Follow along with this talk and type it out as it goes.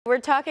We're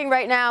talking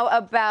right now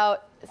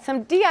about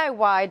some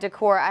DIY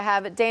decor. I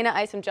have Dana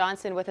Isom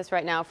Johnson with us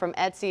right now from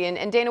Etsy.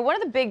 And Dana, one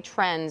of the big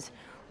trends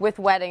with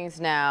weddings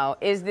now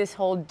is this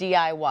whole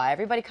DIY.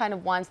 Everybody kind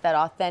of wants that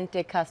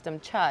authentic custom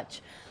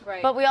touch.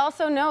 Right. But we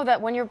also know that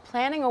when you're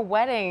planning a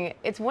wedding,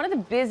 it's one of the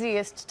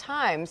busiest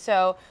times.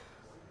 So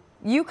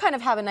you kind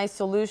of have a nice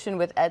solution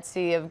with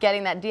Etsy of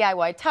getting that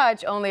DIY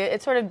touch, only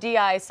it's sort of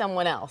DI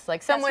someone else.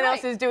 Like someone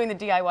else is doing the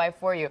DIY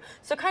for you.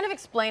 So kind of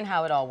explain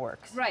how it all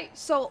works. Right.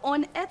 So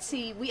on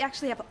Etsy, we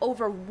actually have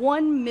over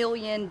 1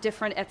 million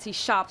different Etsy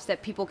shops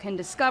that people can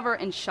discover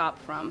and shop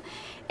from.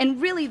 And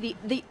really,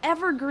 the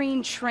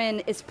evergreen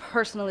trend is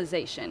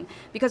personalization.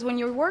 Because when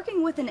you're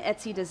working with an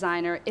Etsy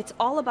designer, it's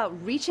all about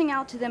reaching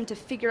out to them to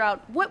figure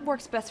out what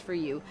works best for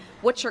you.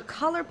 What's your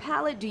color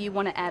palette? Do you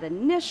want to add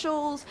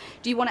initials?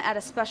 Do you want to add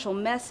a special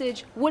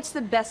message? What's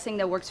the best thing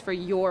that works for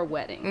your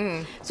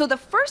wedding? So the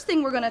first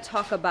thing we're going to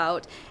talk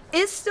about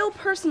is still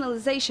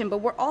personalization, but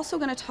we're also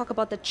going to talk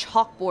about the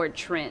chalkboard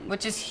trend.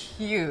 Which is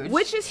huge.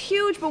 Which is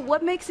huge, but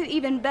what makes it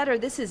even better,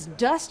 this is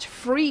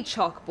dust-free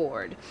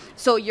chalkboard.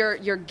 So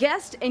your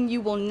guest and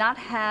you will not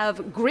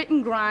have grit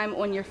and grime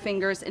on your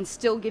fingers and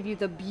still give you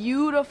the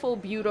beautiful,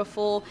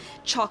 beautiful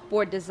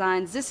chalkboard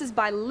designs. This is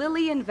by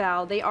Lily and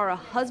Val. They are a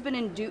husband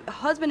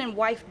and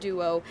wife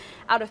duo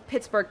out of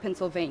Pittsburgh,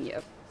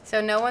 Pennsylvania. So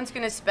no one's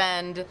going to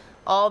spend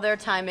all their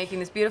time making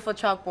this beautiful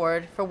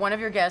chalkboard for one of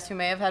your guests who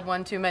may have had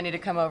one too many to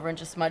come over and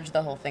just smudge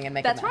the whole thing and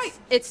make a mess. That's right.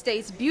 It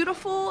stays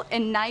beautiful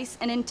and nice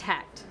and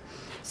intact.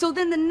 So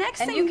then the next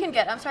thing... And you can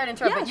get, I'm sorry to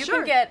interrupt, but you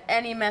can get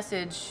any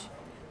message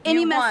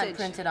you want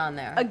printed on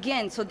there.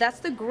 Again, so that's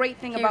the great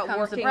thing Here about comes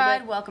working the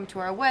bride, with... welcome to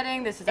our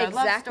wedding, this is our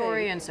love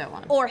story, and so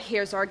on. Or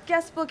here's our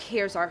guest book,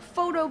 here's our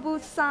photo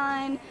booth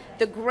sign.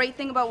 The great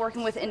thing about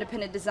working with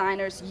independent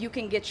designers, you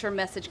can get your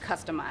message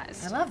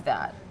customized. I love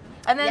that.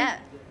 And then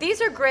these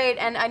are great,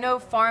 and I know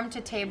farm to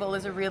table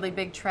is a really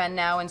big trend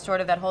now, and sort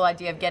of that whole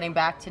idea of getting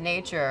back to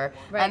nature.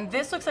 Right. And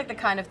this looks like the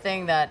kind of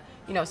thing that,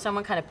 you know,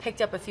 someone kind of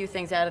picked up a few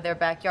things out of their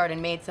backyard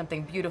and made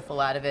something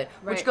beautiful out of it,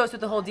 which goes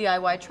with the whole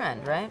DIY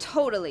trend, right?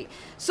 Totally.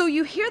 So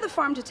you hear the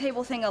farm to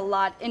table thing a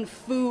lot in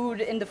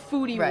food, in the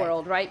foodie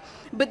world, right?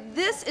 But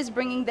this is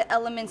bringing the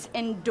elements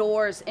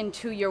indoors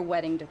into your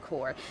wedding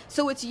decor.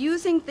 So it's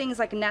using things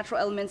like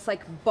natural elements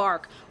like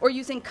bark, or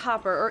using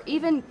copper, or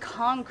even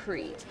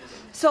concrete.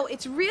 So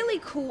it's really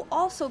cool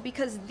also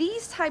because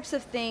these types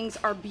of things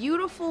are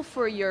beautiful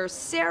for your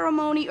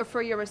ceremony or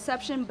for your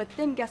reception, but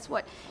then guess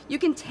what? You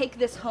can take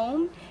this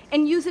home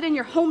and use it in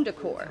your home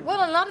decor.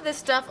 Well, a lot of this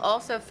stuff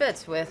also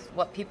fits with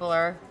what people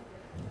are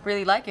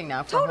really liking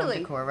now for home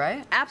decor,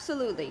 right?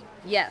 Absolutely,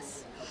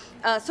 yes.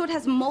 So it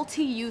has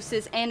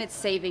multi-uses and it's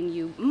saving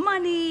you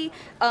money,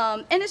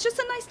 and it's just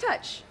a nice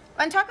touch.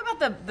 And talk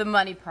about the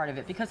money part of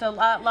it, because a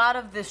lot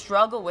of the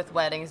struggle with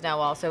weddings now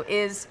also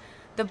is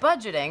the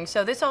budgeting.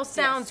 So this all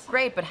sounds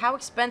great, but how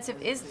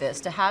expensive is this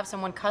to have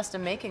someone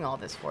custom making all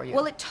this for you?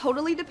 Well, it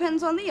totally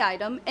depends on the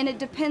item, and it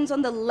depends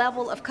on the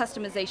level of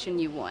customization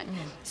you want.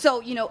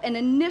 So, you know, an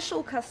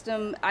initial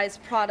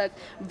customized product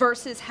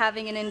versus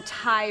having an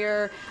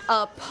entire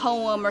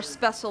poem or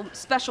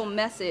special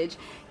message,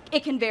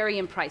 it can vary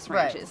in price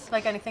ranges.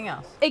 Like anything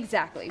else.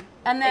 Exactly.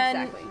 And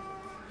then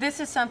this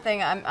is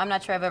something I'm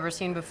not sure I've ever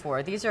seen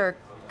before. These are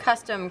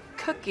custom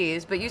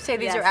cookies, but you say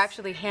these are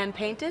actually hand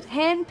painted?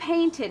 Hand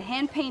painted,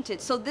 hand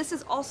painted. So this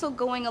is also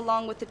going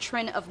along with the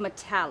trend of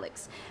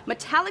metallics.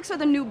 Metallics are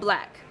the new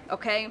black,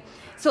 okay?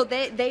 So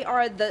they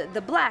are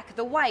the black,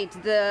 the white,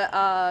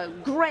 the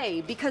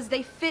gray, because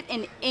they fit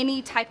in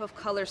any type of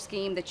color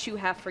scheme that you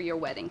have for your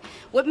wedding.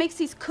 What makes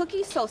these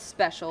cookies so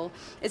special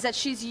is that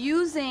she's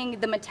using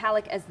the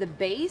metallic as the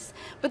base,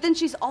 but then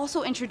she's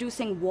also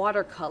introducing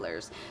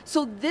watercolors.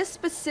 So this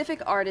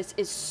specific artist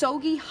is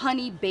Sogi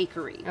Honey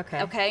Bakery,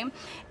 okay?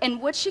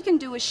 And what she can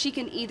do is she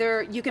can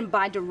you can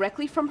buy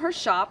directly from her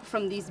shop,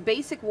 from these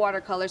basic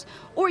watercolors,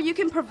 or you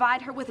can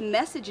provide her with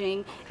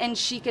messaging and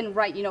she can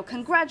write, you know,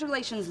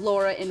 congratulations,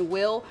 Laura and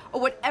Will, or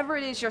whatever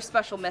it is your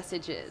special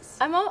message is.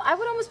 I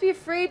would almost be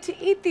afraid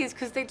to eat these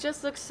because they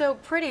just look so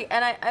pretty,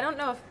 and I don't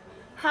know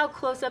how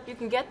close up you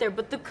can get there,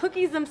 but the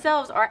cookies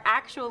themselves are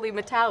actually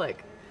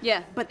metallic.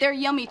 Yeah, but they're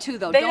yummy too,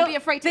 though. Don't be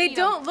afraid to eat them. They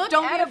don't look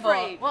edible. Be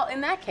afraid. Well,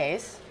 in that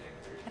case,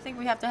 I think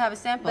we have to have a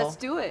sample. Let's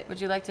do it.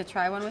 Would you like to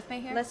try one with me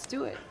here? Let's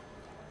do it.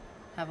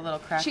 Have a little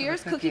crack.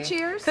 Cheers, cookie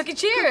cheers. Cookie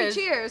cheers.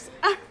 Cookie cheers.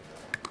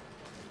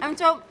 And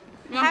so,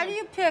 how do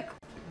you pick?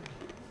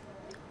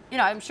 You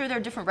know, I'm sure there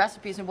are different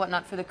recipes and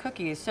whatnot for the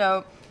cookies.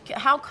 So,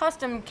 how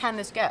custom can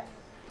this get?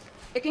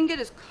 It can get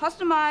as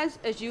customized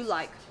as you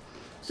like.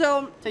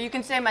 So you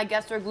can say my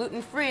guests are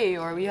gluten-free,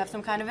 or you have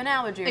some kind of an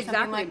allergy, or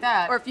something like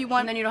that. Or if you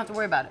want, and then you don't have to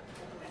worry about it.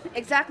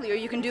 Exactly. Or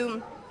you can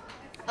do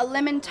a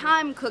lemon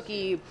thyme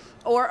cookie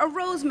or a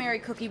rosemary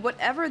cookie,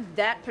 whatever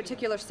that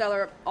particular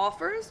seller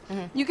offers.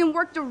 You can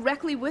work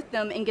directly with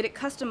them and get it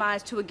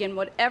customized to, again,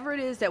 whatever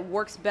it is that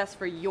works best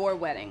for your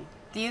wedding.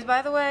 These,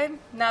 by the way,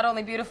 not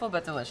only beautiful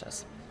but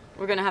delicious.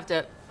 We're gonna have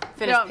to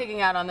finish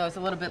picking out on those a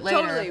little bit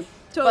later.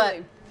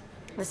 Totally.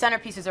 But the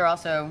centerpieces are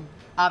also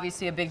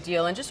obviously a big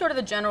deal, and just sort of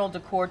the general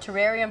decor.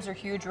 Terrariums are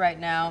huge right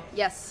now.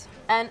 Yes.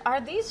 And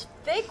are these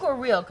fake or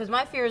real? Because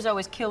my fear is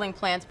always killing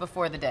plants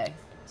before the day.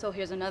 So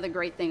here's another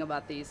great thing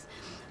about these.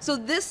 So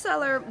this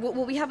seller,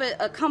 well, we have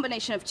a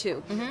combination of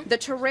two. The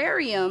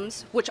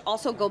terrariums, which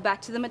also go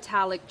back to the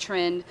metallic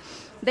trend,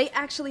 they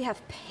actually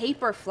have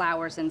paper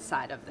flowers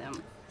inside of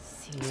them.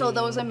 So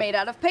those are made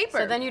out of paper.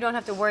 So then you don't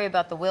have to worry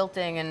about the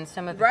wilting and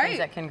some of the things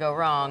that can go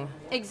wrong.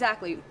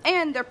 Exactly.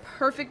 And they're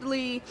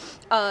perfectly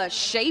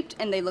shaped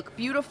and they look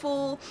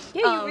beautiful.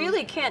 Yeah, you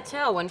really can't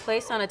tell when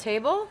placed on a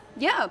table.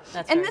 Yeah.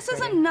 That's and very this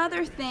pretty. is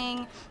another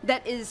thing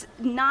that is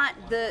not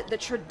the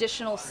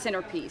traditional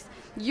centerpiece.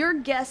 Your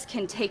guests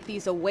can take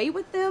these away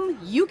with them.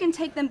 You can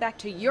take them back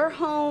to your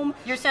home.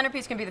 Your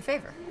centerpiece can be the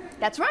favor.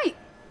 That's right.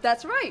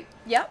 That's right.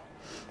 Yep.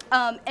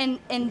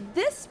 And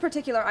this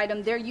particular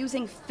item, they're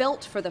using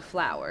felt for the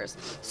flowers.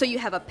 So you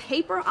have a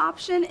paper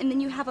option and then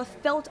you have a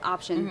felt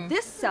option.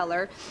 This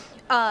seller,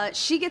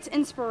 she gets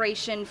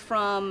inspiration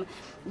from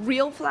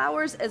real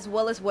flowers as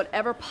well as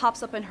whatever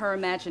pops up in her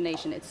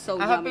imagination. It's so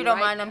yummy, I hope you don't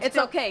right? mind. It's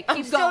okay. I'm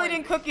Keep still going.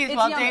 eating cookies It's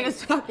while yummy.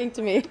 Dana's talking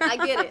to me. I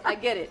get it. I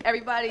get it.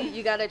 Everybody,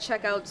 you got to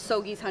check out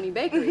Sogi's Honey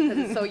Bakery because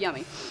it's so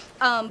yummy.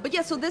 But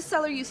yeah, so this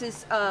seller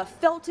uses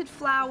felted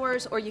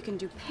flowers, or you can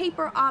do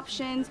paper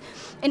options.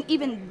 And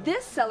even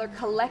this seller,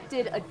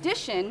 Collected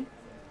Edition,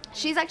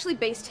 she's actually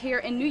based here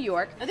in New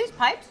York. Are these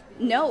pipes?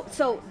 No,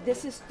 so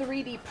this is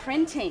 3D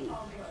printing.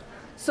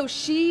 So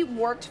she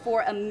worked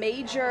for a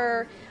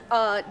major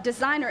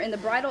designer in the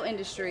bridal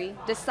industry,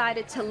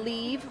 decided to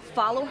leave,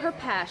 follow her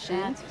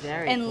passion,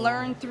 and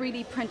learn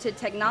 3D printed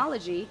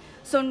technology.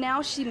 So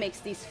now she makes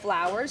these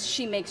flowers,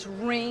 she makes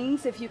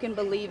rings, if you can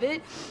believe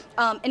it,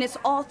 and it's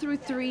all through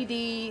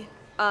 3D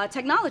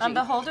technology.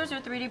 The holders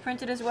are 3D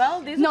printed as well?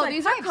 These No, look like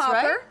these pipes, are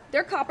copper. right?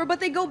 They're copper, but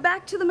they go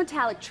back to the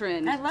metallic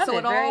trend. I love so it.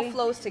 it all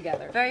flows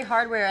together. Very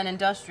hardware and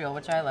industrial,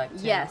 which I like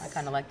too. Yes. I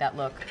kind of like that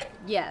look.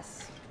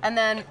 Yes. And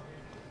then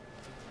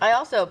I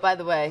also, by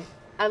the way,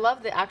 I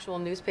love the actual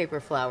newspaper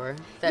flower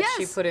that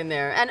she put in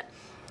there. And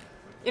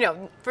you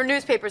know, for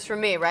newspapers, for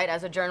me, right,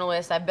 as a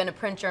journalist, I've been a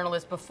print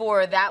journalist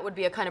before, that would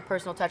be a kind of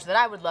personal touch that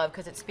I would love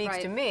because it speaks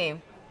to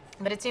me.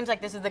 But it seems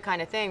like this is the kind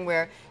of thing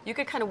where you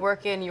could kind of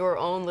work in your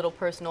own little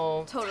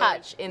personal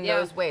touch in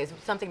those ways,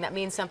 something that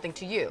means something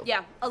to you.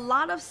 Yeah, a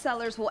lot of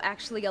sellers will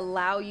actually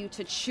allow you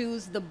to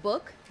choose the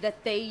book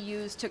that they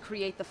use to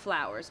create the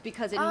flowers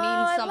because it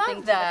means something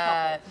to the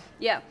couple.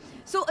 Yeah.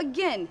 So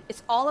again,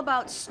 it's all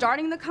about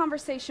starting the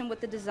conversation with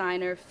the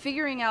designer,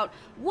 figuring out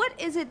what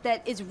is it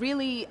that is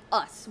really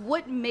us,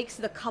 what makes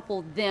the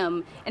couple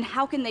them, and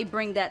how can they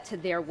bring that to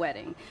their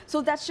wedding.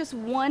 So that's just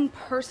one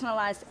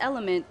personalized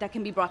element that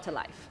can be brought to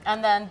life.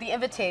 And then the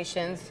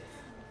invitations,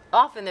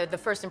 often they're the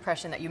first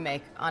impression that you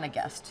make on a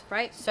guest.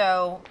 Right.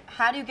 So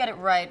how do you get it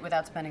right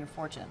without spending a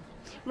fortune?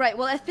 Right,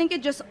 well, I think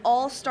it just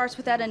all starts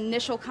with that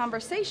initial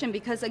conversation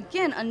because,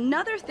 again,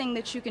 another thing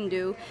that you can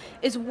do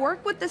is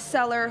work with the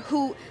seller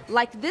who,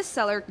 like this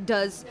seller,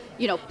 does,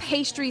 you know,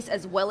 pastries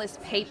as well as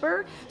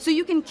paper, so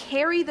you can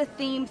carry the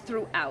theme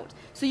throughout.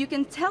 So you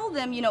can tell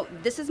them, you know,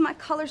 this is my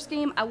color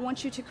scheme. I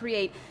want you to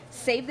create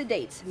save the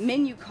dates,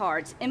 menu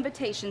cards,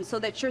 invitations, so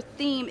that your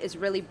theme is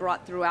really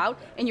brought throughout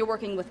and you're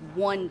working with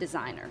one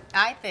designer.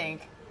 I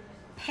think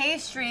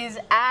pastries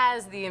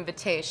as the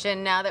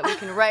invitation, now that we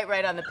can write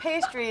right on the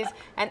pastries,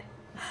 and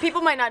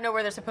people might not know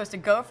where they're supposed to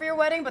go for your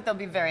wedding, but they'll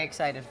be very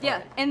excited for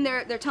it. And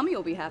their tummy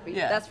will be happy,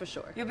 that's for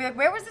sure. You'll be like,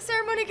 where was the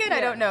ceremony again? I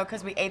don't know,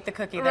 because we ate the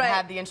cookie that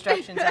had the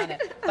instructions on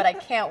it, but I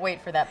can't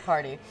wait for that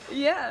party.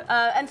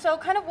 Yeah. And so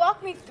kind of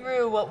walk me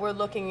through what we're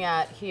looking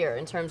at here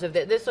in terms of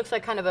this looks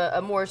like kind of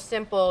a more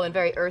simple and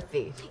very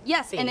earthy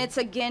theme. And it's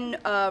again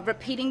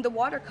repeating the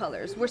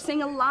watercolors. We're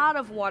seeing a lot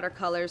of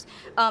watercolors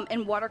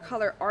and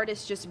watercolor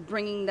artists just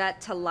bringing that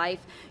to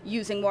life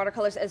using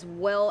watercolors as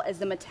well as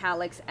the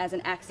metallics as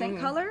an accent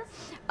color.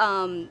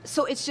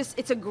 So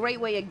it's a great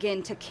way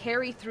again to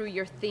carry through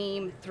your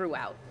theme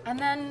throughout. And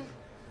then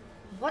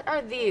what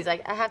are these? I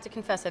have to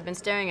confess, I've been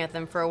staring at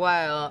them for a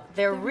while.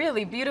 They're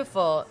really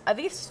beautiful. Are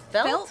these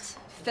felt?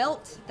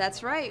 Felt,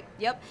 that's right.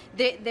 Yep.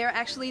 They're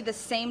actually the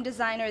same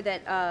designer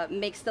that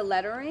makes the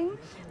lettering,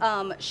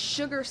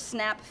 Sugar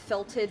Snap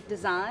Felted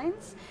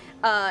Designs.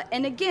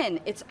 And again,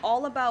 it's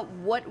all about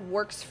what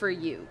works for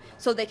you.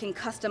 So they can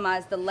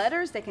customize the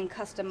letters, they can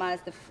customize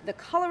the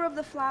color of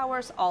the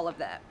flowers, all of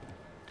that.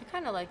 I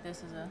kind of like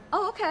this as a...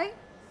 Oh, okay.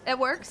 It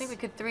works. I think we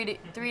could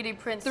 3D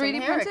print some 3D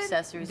hair printed?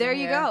 accessories There in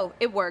you here. go.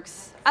 It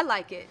works. I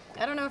like it.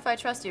 I don't know if I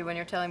trust you when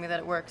you're telling me that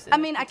it works. I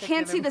mean, I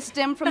can't see the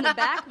stem from the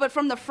back, but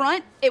from the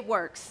front, it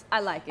works.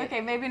 I like it.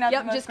 Okay, maybe not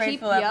the most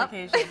graceful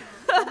application.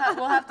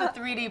 We'll have to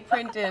 3D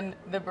print in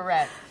the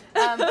barrette.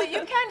 But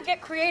you can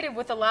get creative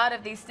with a lot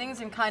of these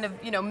things and kind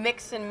of, you know,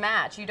 mix and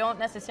match. You don't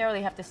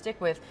necessarily have to stick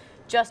with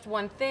just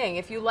one thing.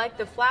 If you like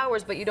the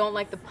flowers but you don't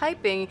like the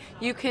piping,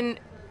 you can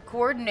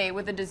coordinate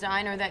with a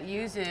designer that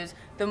uses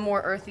the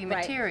more earthy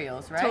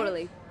materials, right?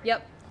 Totally.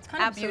 Yep. It's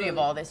kind of the beauty of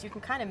all this. You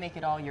can kind of make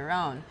it all your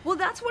own. Well,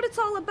 that's what it's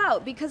all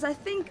about, because I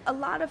think a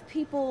lot of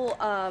people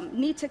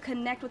need to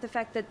connect with the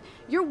fact that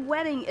your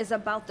wedding is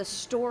about the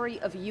story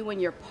of you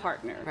and your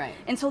partner. Right.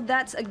 And so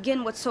that's,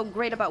 again, what's so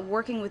great about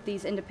working with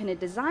these independent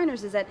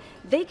designers is that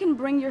they can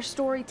bring your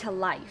story to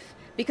life,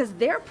 because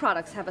their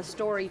products have a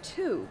story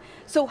too.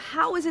 So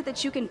how is it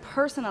that you can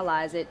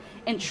personalize it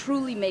and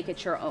truly make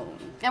it your own?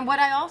 And what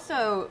I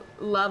also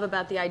love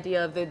about the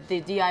idea of the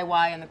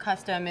DIY and the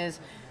custom is,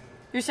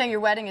 you're saying your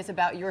wedding is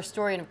about your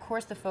story, and of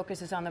course the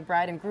focus is on the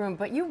bride and groom,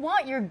 but you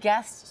want your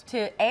guests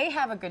to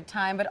have a good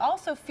time, but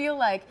also feel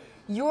like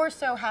you're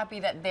so happy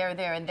that they're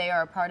there and they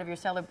are a part of your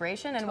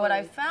celebration. And what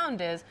I've found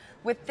is,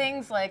 with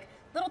things like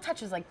little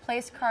touches like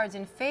place cards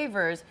and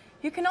favors,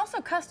 you can also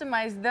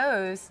customize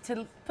those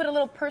to put a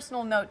little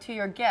personal note to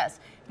your guests.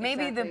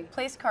 Maybe the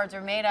place cards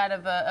are made out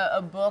of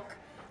a book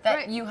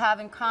that you have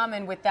in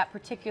common with that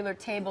particular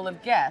table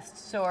of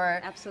guests.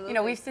 Or, you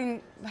know, we've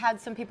had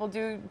some people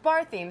do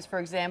bar themes, for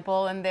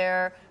example, and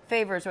their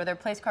favors or their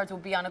place cards will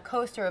be on a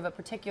coaster of a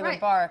particular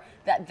bar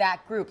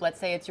that group,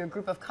 let's say it's your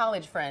group of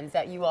college friends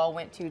that you all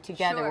went to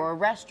together, or a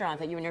restaurant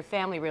that you and your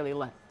family really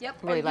like.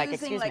 Really like,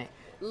 excuse me.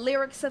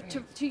 Lyrics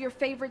to your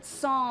favorite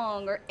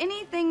song, or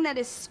anything that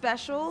is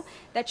special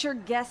that your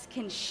guests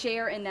can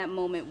share in that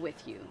moment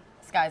with you.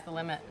 Sky's the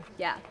limit.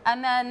 Yeah.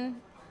 And then,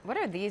 what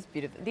are these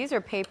beautiful? These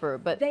are paper,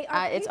 but they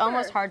are it's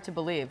almost hard to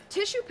believe.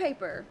 Tissue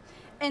paper.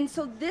 And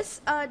so this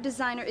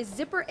designer is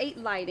Zipper 8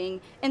 lighting,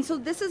 and so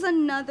this is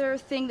another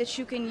thing that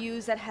you can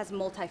use that has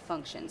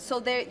multifunction. So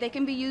they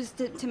can be used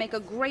to make a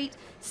great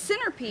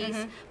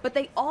centerpiece, but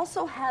they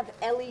also have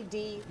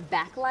LED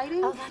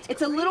backlighting. Oh, that's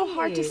It's a little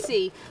hard to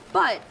see,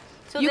 but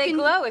so they can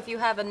glow if you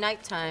have a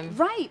nighttime.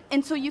 Right,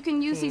 and so you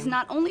can use these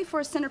not only for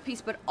a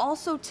centerpiece, but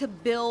also to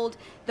build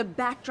the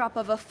backdrop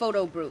of a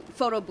photo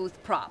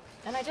booth prop.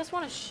 And I just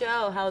want to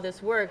show how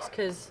this works,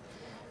 because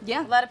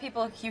a lot of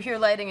people, you hear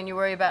lighting and you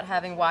worry about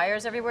having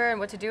wires everywhere and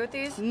what to do with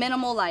these.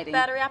 Minimal lighting.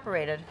 Battery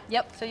operated.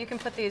 Yep. So you can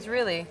put these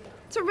really.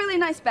 It's a really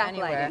nice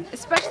backlighting,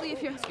 especially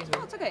if you're. Excuse me.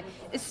 Oh, it's okay.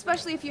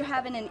 Especially if you're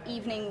having an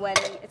evening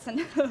wedding.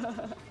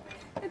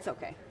 It's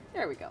okay.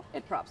 There we go.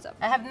 It props up.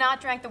 I have not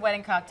drank the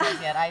wedding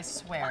cocktails yet, I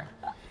swear.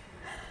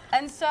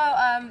 And so,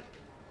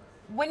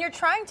 when you're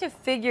trying to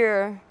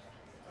figure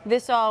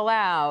this all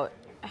out,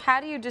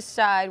 how do you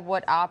decide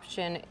what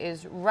option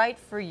is right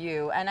for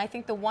you? And I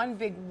think the one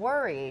big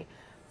worry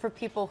for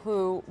people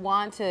who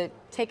want to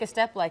take a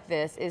step like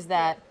this is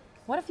that,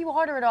 what if you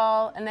order it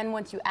all and then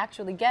once you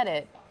actually get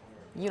it,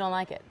 you don't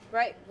like it?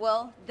 Right.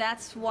 Well,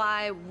 that's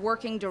why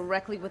working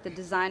directly with the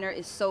designer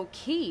is so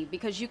key,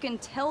 because you can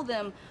tell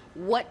them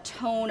what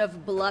tone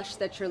of blush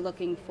that you're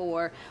looking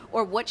for,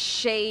 or what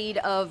shade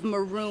of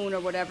maroon,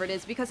 or whatever it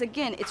is, because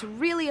again, it's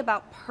really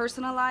about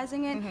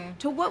personalizing it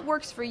to what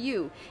works for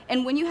you.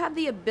 And when you have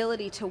the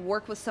ability to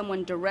work with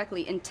someone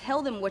directly and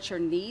tell them what your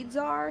needs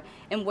are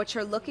and what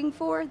you're looking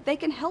for, they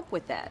can help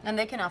with that. And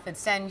they can often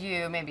send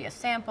you maybe a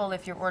sample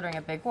if you're ordering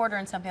a big order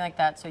and something like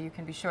that, so you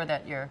can be sure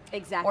that you're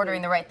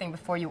ordering the right thing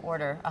before you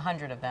order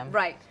 100 of them.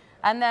 Right.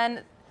 And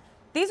then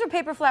these are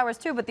paper flowers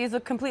too, but these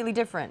look completely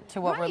different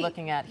to what we're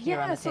looking at here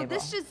on the table.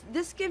 So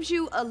this gives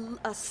you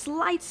a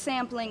slight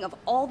sampling of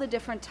all the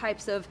different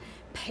types of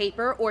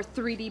paper or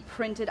 3D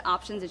printed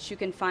options that you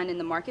can find in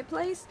the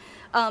marketplace.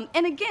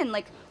 And again,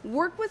 like,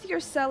 work with your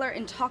seller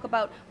and talk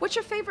about, what's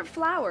your favorite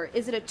flower?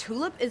 Is it a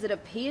tulip? Is it a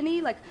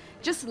peony? Like,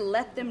 just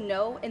let them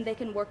know and they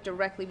can work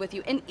directly with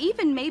you. And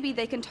even maybe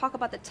they can talk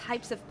about the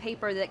types of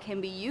paper that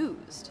can be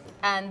used.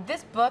 And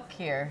this book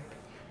here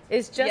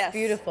is just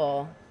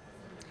beautiful.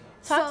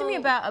 Talk to me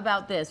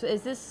about this.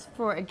 Is this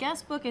for a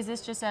guest book? Is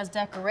this just as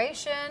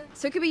decoration?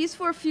 So it could be used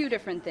for a few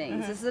different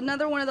things. This is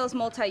another one of those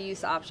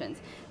multi-use options.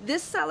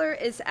 This seller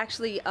is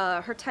actually,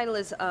 her title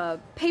is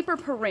Paper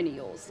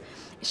Perennials.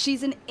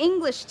 She's an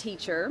English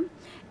teacher,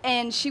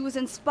 and she was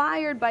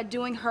inspired by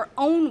doing her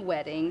own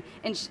wedding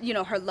and, you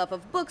know, her love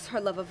of books,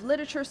 her love of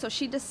literature. So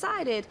she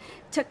decided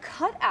to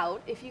cut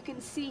out, if you can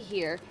see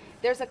here,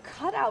 there's a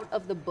cutout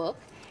of the book,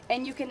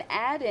 and you can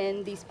add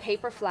in these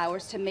paper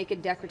flowers to make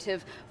it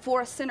decorative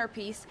for a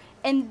centerpiece.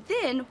 And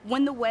then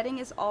when the wedding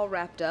is all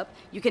wrapped up,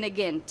 you can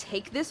again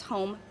take this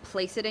home,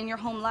 place it in your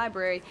home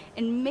library,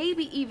 and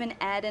maybe even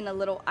add in a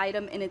little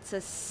item, and it's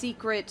a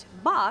secret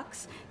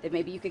box that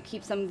maybe you could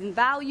keep something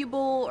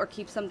valuable or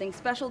keep something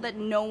special that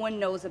no one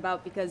knows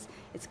about because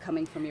it's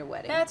coming from your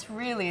wedding. That's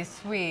really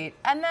sweet.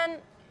 And then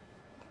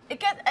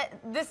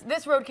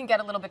this road can get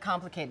a little bit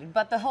complicated,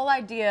 but the whole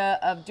idea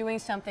of doing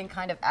something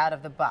kind of out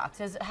of the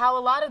box is how a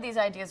lot of these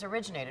ideas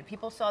originated.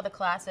 People saw the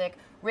classic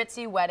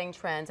ritzy wedding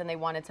trends and they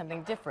wanted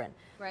something different.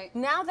 Right.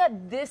 Now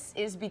that this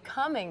is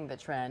becoming the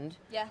trend,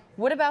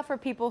 what about for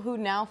people who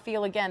now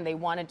feel, again, they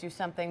want to do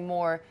something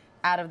more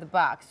out of the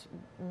box?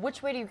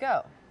 Which way do you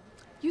go?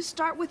 You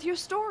start with your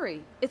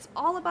story. It's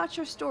all about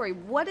your story.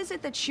 What is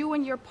it that you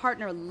and your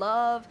partner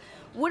love?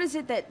 What is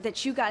it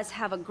that you guys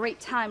have a great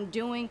time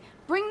doing?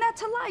 Bring that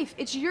to life.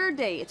 It's your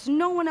day. It's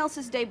no one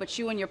else's day but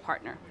you and your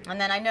partner.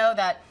 And then I know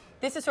that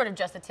this is sort of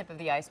just the tip of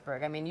the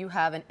iceberg. I mean, you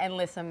have an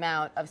endless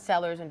amount of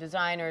sellers and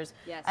designers.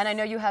 Yes. And I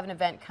know you have an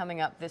event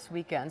coming up this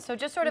weekend. So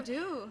just sort of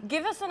do.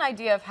 give us an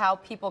idea of how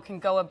people can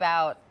go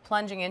about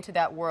plunging into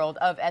that world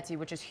of Etsy,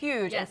 which is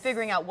huge, and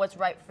figuring out what's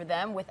right for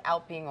them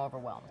without being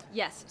overwhelmed.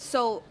 Yes.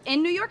 So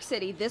in New York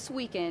City this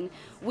weekend,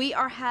 we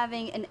are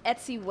having an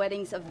Etsy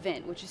weddings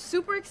event, which is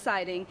super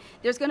exciting.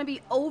 There's going to be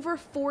over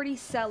 40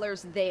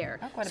 sellers there.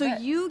 So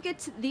you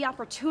get the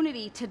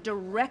opportunity to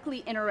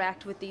directly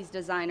interact with these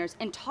designers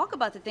and talk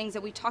about the things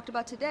that we talked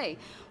about today.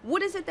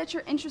 What is it that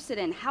you're interested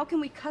in? How can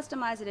we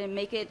customize it and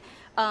make it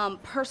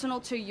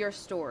personal to your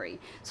story?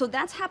 So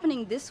that's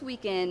happening this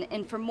weekend,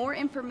 and for more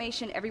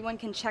information, everyone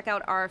can check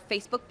out our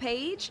Facebook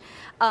page,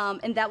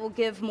 and that will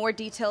give more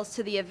details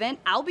to the event.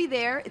 I'll be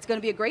there. It's going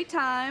to be a great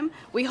time.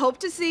 We hope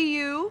to see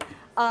you.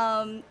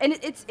 And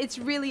it's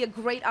really a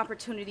great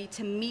opportunity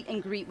to meet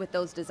and greet with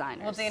those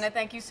designers. Well, Dana,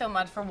 thank you so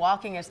much for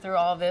walking us through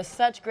all of this.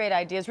 Such great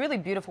ideas, really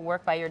beautiful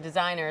work by your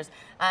designers,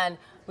 and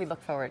we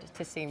look forward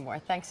to seeing more.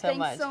 Thanks so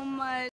much. Thanks so much.